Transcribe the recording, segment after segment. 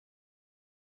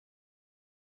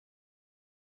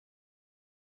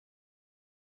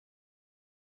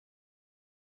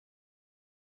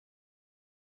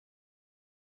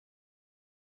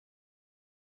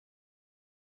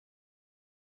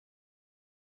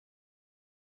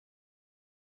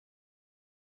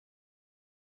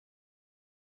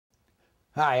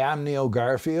Hi, I'm Neil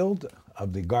Garfield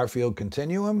of the Garfield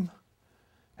Continuum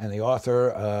and the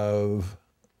author of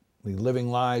the Living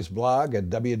Lies blog at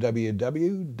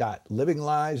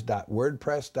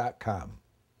www.livinglies.wordpress.com.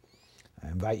 I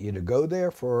invite you to go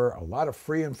there for a lot of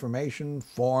free information,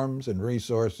 forms, and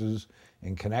resources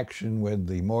in connection with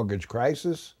the mortgage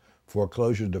crisis,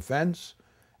 foreclosure defense,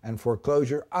 and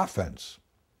foreclosure offense.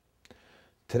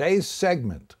 Today's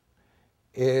segment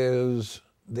is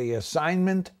the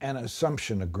assignment and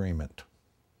assumption agreement,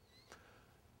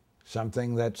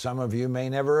 something that some of you may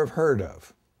never have heard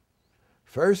of.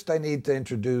 First, I need to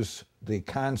introduce the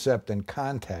concept and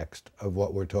context of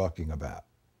what we're talking about.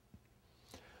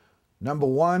 Number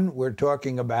one, we're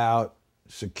talking about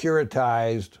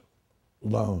securitized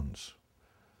loans.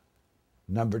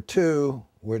 Number two,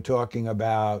 we're talking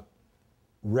about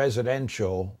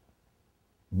residential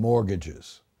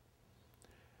mortgages.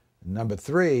 Number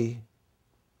three,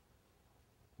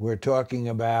 we're talking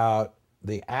about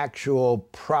the actual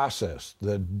process,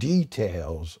 the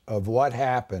details of what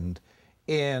happened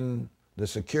in the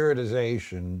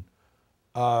securitization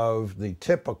of the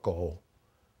typical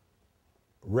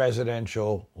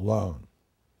residential loan.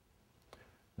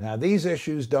 Now, these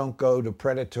issues don't go to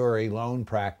predatory loan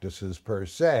practices per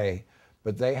se,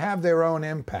 but they have their own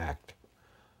impact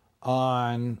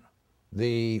on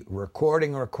the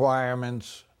recording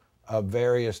requirements of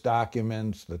various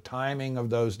documents, the timing of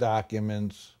those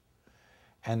documents,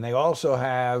 and they also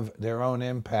have their own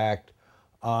impact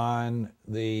on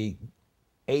the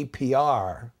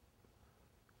APR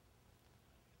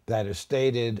that is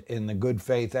stated in the good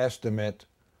faith estimate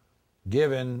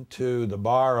given to the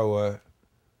borrower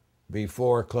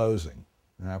before closing.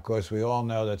 Now, of course, we all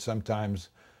know that sometimes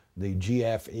the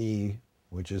GFE,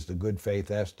 which is the good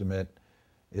faith estimate,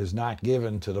 is not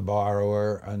given to the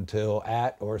borrower until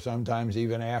at or sometimes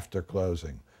even after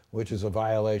closing, which is a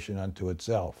violation unto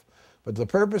itself. But the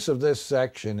purpose of this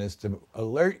section is to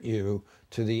alert you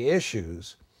to the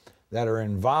issues that are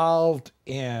involved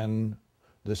in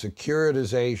the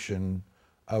securitization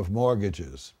of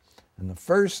mortgages. And the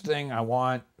first thing I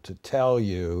want to tell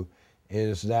you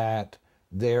is that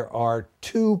there are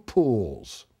two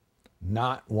pools,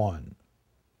 not one.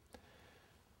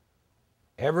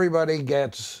 Everybody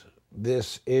gets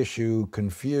this issue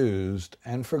confused,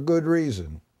 and for good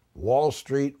reason. Wall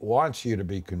Street wants you to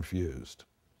be confused.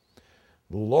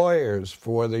 The lawyers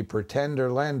for the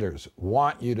pretender lenders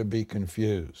want you to be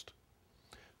confused.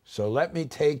 So let me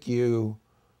take you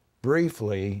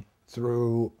briefly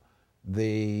through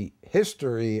the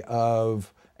history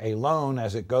of a loan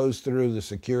as it goes through the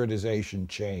securitization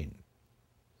chain.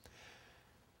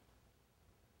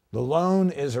 The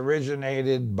loan is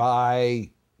originated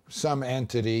by some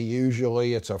entity.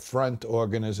 Usually it's a front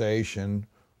organization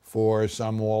for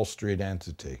some Wall Street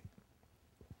entity.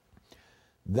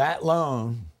 That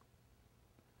loan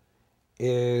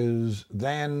is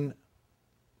then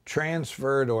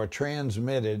transferred or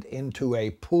transmitted into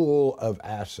a pool of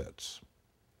assets.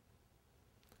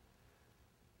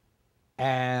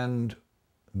 And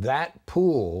that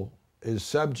pool is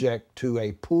subject to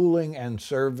a pooling and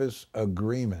service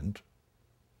agreement,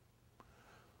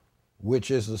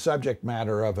 which is the subject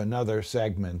matter of another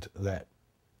segment that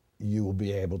you will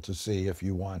be able to see if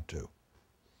you want to.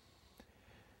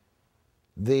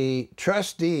 The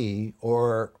trustee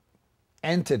or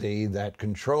entity that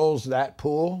controls that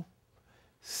pool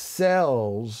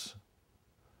sells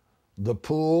the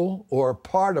pool or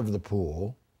part of the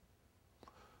pool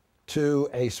to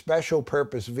a special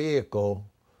purpose vehicle,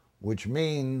 which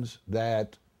means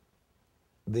that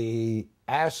the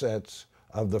assets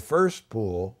of the first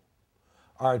pool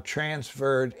are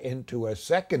transferred into a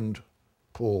second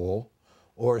pool,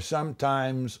 or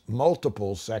sometimes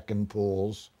multiple second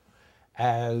pools,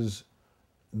 as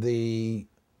the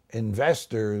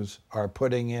investors are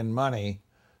putting in money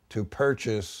to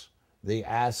purchase the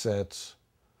assets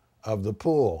of the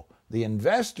pool. The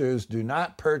investors do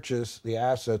not purchase the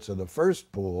assets of the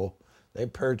first pool. They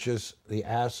purchase the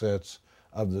assets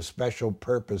of the special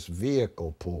purpose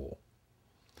vehicle pool.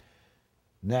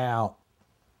 Now,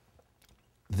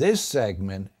 this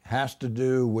segment has to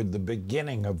do with the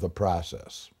beginning of the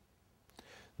process.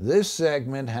 This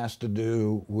segment has to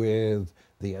do with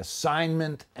the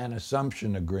assignment and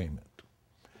assumption agreement.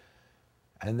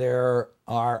 And there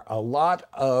are a lot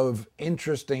of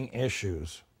interesting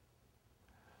issues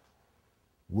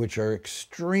which are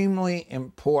extremely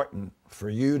important for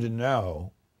you to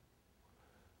know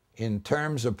in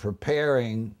terms of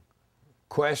preparing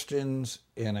questions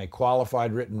in a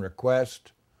qualified written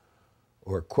request,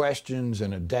 or questions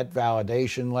in a debt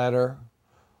validation letter,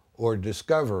 or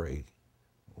discovery,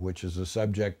 which is the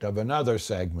subject of another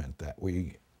segment that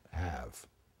we have.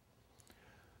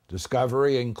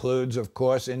 Discovery includes, of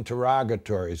course,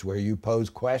 interrogatories, where you pose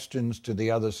questions to the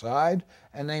other side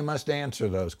and they must answer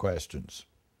those questions.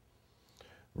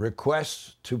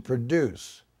 Requests to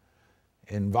produce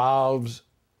involves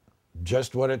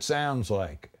just what it sounds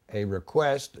like. A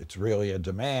request, it's really a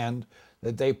demand,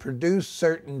 that they produce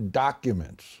certain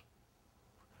documents.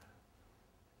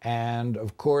 And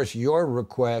of course, your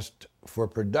request for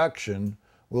production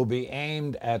will be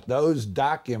aimed at those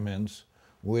documents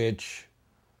which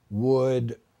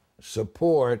would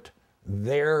support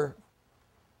their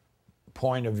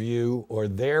point of view or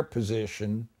their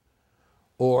position,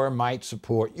 or might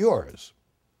support yours.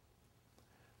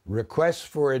 Requests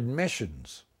for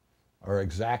admissions are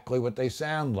exactly what they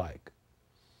sound like.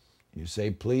 You say,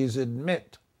 please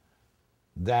admit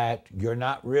that you're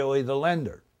not really the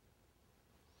lender.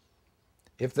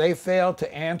 If they fail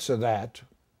to answer that,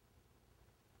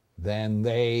 then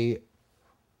they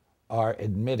are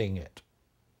admitting it.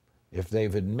 If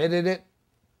they've admitted it,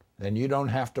 then you don't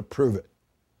have to prove it.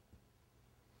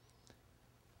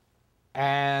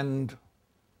 And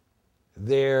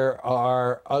there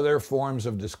are other forms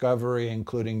of discovery,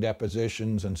 including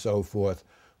depositions and so forth,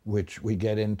 which we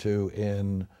get into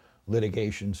in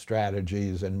litigation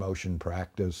strategies and motion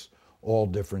practice, all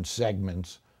different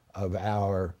segments of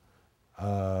our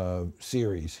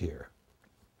series here.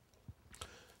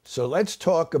 So let's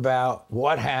talk about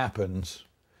what happens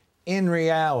in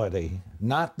reality,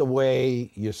 not the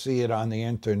way you see it on the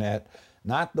internet,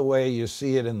 not the way you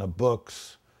see it in the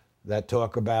books that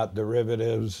talk about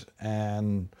derivatives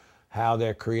and how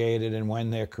they're created and when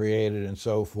they're created and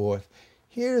so forth.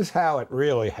 Here's how it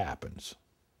really happens.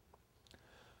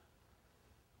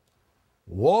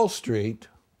 Wall Street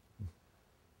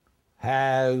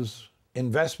has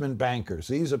investment bankers.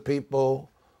 These are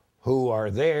people who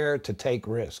are there to take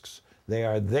risks. They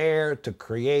are there to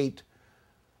create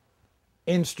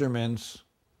instruments,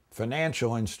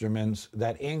 financial instruments,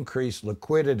 that increase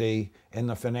liquidity in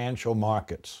the financial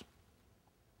markets.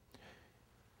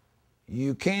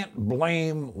 You can't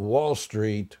blame Wall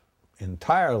Street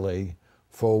entirely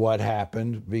for what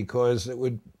happened, because it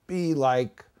would be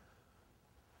like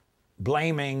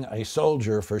blaming a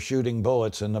soldier for shooting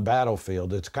bullets in the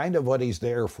battlefield. It's kind of what he's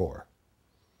there for.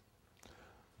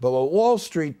 But what Wall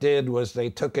Street did was they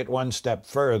took it one step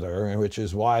further, which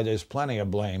is why there's plenty of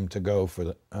blame to go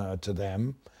for to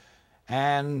them,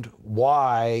 and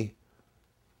why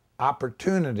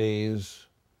opportunities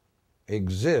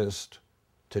exist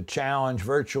to challenge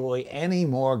virtually any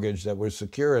mortgage that was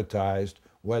securitized,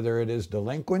 whether it is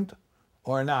delinquent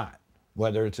or not,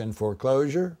 whether it's in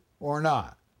foreclosure or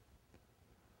not.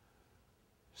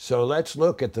 So let's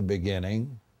look at the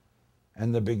beginning,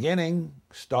 and the beginning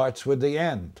starts with the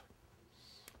end.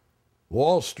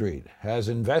 Wall Street has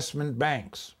investment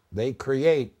banks. They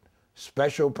create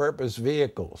special purpose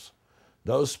vehicles.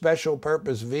 Those special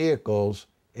purpose vehicles,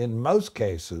 in most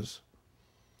cases,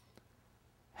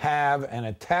 have an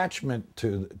attachment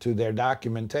to their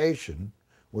documentation,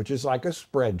 which is like a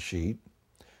spreadsheet,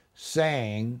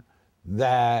 saying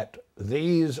that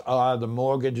these are the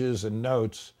mortgages and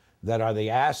notes that are the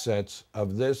assets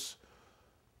of this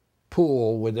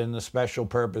pool within the special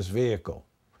purpose vehicle.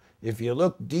 If you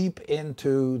look deep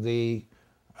into the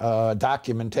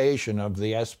documentation of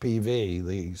the SPV,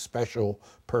 the special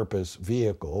purpose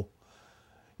vehicle,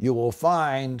 you will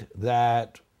find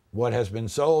that what has been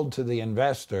sold to the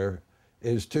investor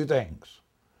is two things: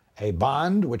 a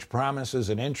bond, which promises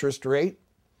an interest rate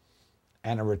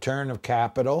and a return of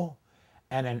capital,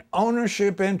 and an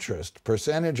ownership interest,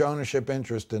 percentage ownership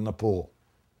interest in the pool.